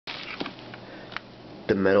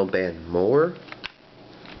the metal band mower.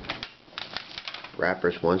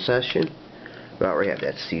 Rappers One Session. We already have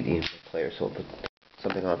that CD in the player, so we'll put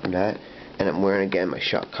something on from that. And I'm wearing again my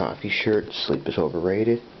Shot Coffee shirt. Sleep is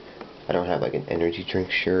overrated. I don't have like an energy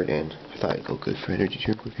drink shirt, and I thought it'd go good for energy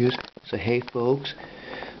drink reviews. So hey folks,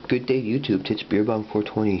 good day YouTube. Tits Beer Bong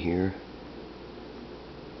 420 here.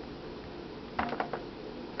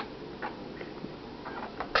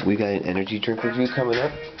 We got an energy drink review coming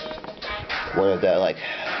up. One of the like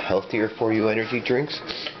healthier for you energy drinks.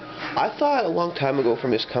 I thought a long time ago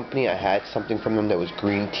from this company I had something from them that was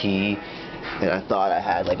green tea, and I thought I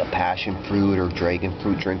had like a passion fruit or dragon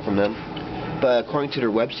fruit drink from them. But according to their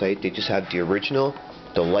website, they just have the original,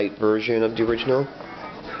 the light version of the original,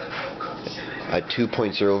 a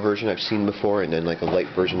 2.0 version I've seen before, and then like a light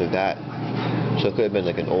version of that. So it could have been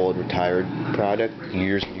like an old retired product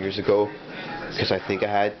years and years ago, because I think I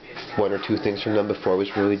had one or two things from them before I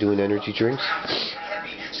was really doing energy drinks.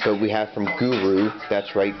 So we have from Guru,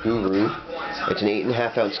 that's right, Guru. It's an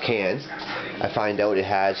 8.5 ounce can. I find out it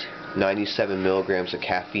has 97 milligrams of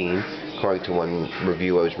caffeine, according to one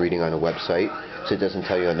review I was reading on a website. So it doesn't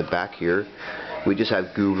tell you on the back here. We just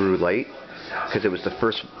have Guru Lite, because it was the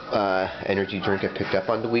first energy drink I picked up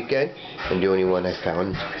on the weekend, and the only one I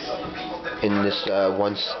found in this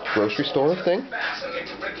one grocery store thing.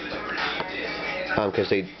 Because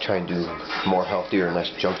they try and do more healthier and less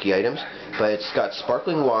junky items. But it's got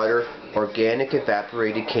sparkling water, organic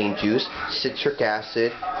evaporated cane juice, citric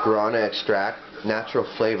acid, guarana extract, natural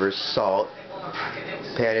flavors, salt,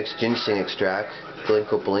 Panax ginseng extract,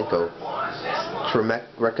 blinko.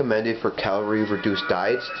 It's recommended for calorie-reduced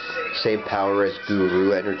diets. Same power as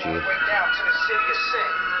Guru Energy.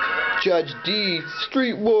 Judge D,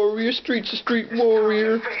 street warrior, streets a street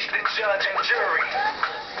warrior.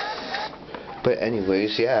 But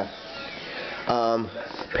anyways, yeah.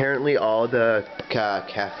 Apparently all the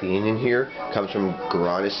caffeine in here comes from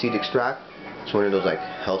guarana seed extract. It's one of those like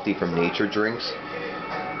healthy from nature drinks.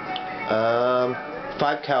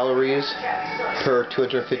 5 calories per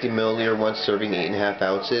 250 milliliter, one serving, 8.5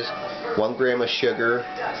 ounces. 1 gram of sugar,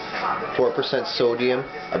 4% sodium,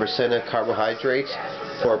 1% of carbohydrates,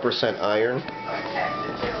 4% iron.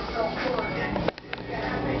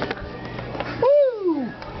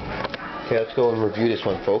 Okay, let's go and review this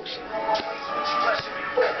one, folks.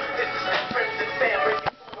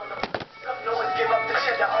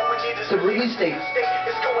 The release date.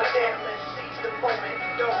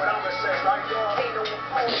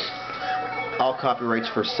 All copyrights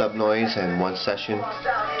for Sub Noise and One Session,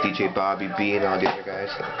 DJ Bobby B and all the other guys.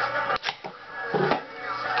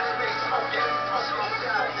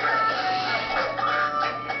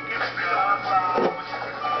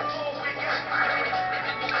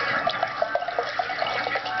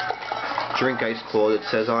 Drink ice cold, it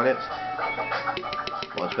says on it.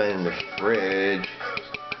 Well, it's been in the fridge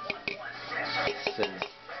since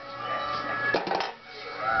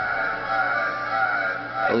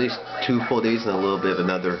at least 2 full days and a little bit of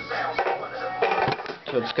another.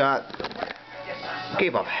 So it's got,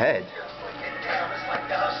 gave off head.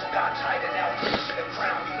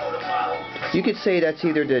 You could say that's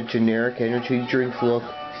either the generic energy drink look,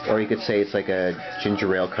 or you could say it's like a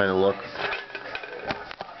ginger ale kind of look.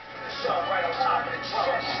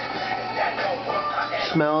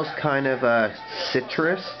 Smells kind of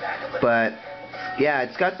citrus, but yeah,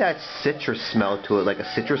 it's got that citrus smell to it, like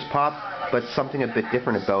a citrus pop, but something a bit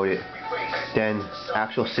different about it than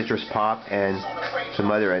actual citrus pop and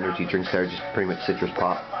some other energy drinks that are just pretty much citrus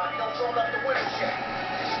pop.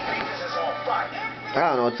 I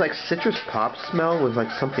don't know, it's like citrus pop smell with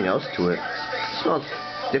like something else to it. It smells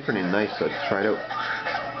different and nice, so let's try it out.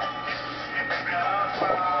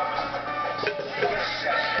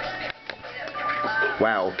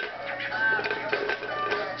 Wow.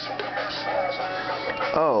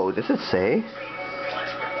 Oh, does it say?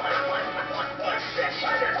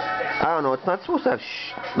 I don't know, it's not supposed to have,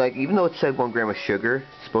 like, even though it said 1 gram of sugar,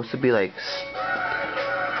 it's supposed to be like,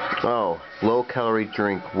 oh, low calorie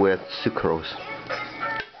drink with sucrose.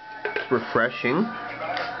 It's refreshing.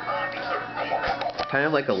 Kind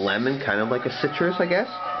of like a lemon, kind of like a citrus, I guess.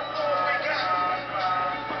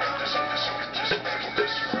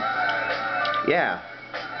 Yeah.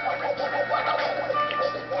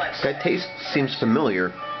 That taste seems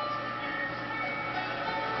familiar.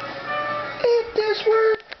 It does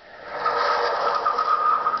work.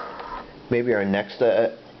 Maybe our next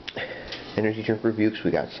energy drink review, because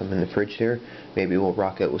we got some in the fridge there. Maybe we'll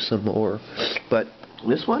rock out with some more. But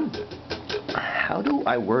this one, how do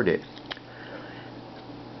I word it?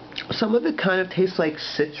 Some of it kind of tastes like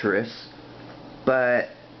citrus, but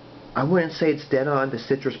I wouldn't say it's dead on to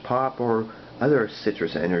citrus pop or other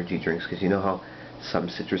citrus energy drinks, because you know how some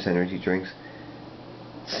citrus energy drinks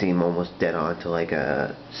seem almost dead on to like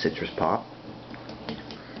a citrus pop.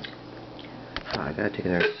 I gotta take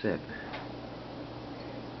another sip.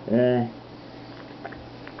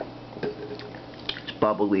 It's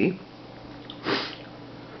bubbly.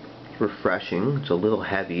 It's refreshing. It's a little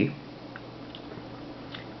heavy.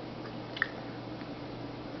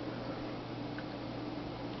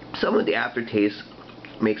 Some of the aftertaste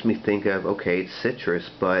makes me think of, okay, it's citrus,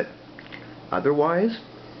 but otherwise,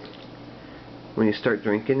 when you start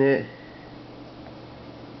drinking it,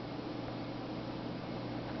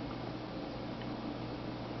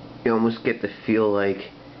 you almost get the feel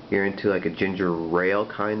like you're into like a ginger ale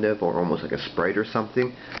kind of, or almost like a Sprite or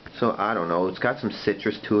something. So I don't know, it's got some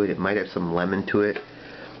citrus to it, it might have some lemon to it,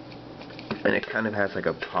 and it kind of has like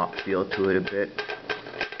a pop feel to it a bit.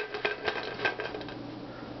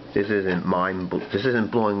 This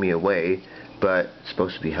isn't blowing me away, but it's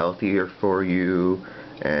supposed to be healthier for you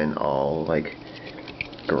and all, like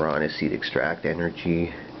guarana seed extract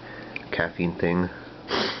energy, caffeine thing.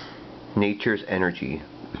 Nature's energy.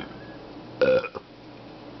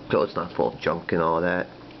 So it's not full of junk and all that.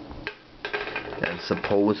 And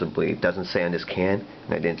supposedly, it doesn't say on this can,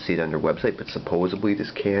 and I didn't see it on their website, but supposedly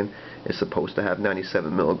this can is supposed to have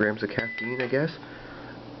 97 milligrams of caffeine, I guess.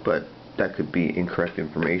 But that could be incorrect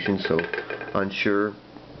information, so unsure.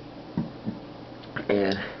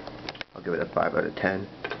 And I'll give it a 5 out of 10.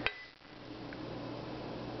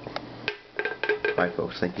 Bye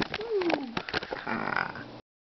folks, thank you.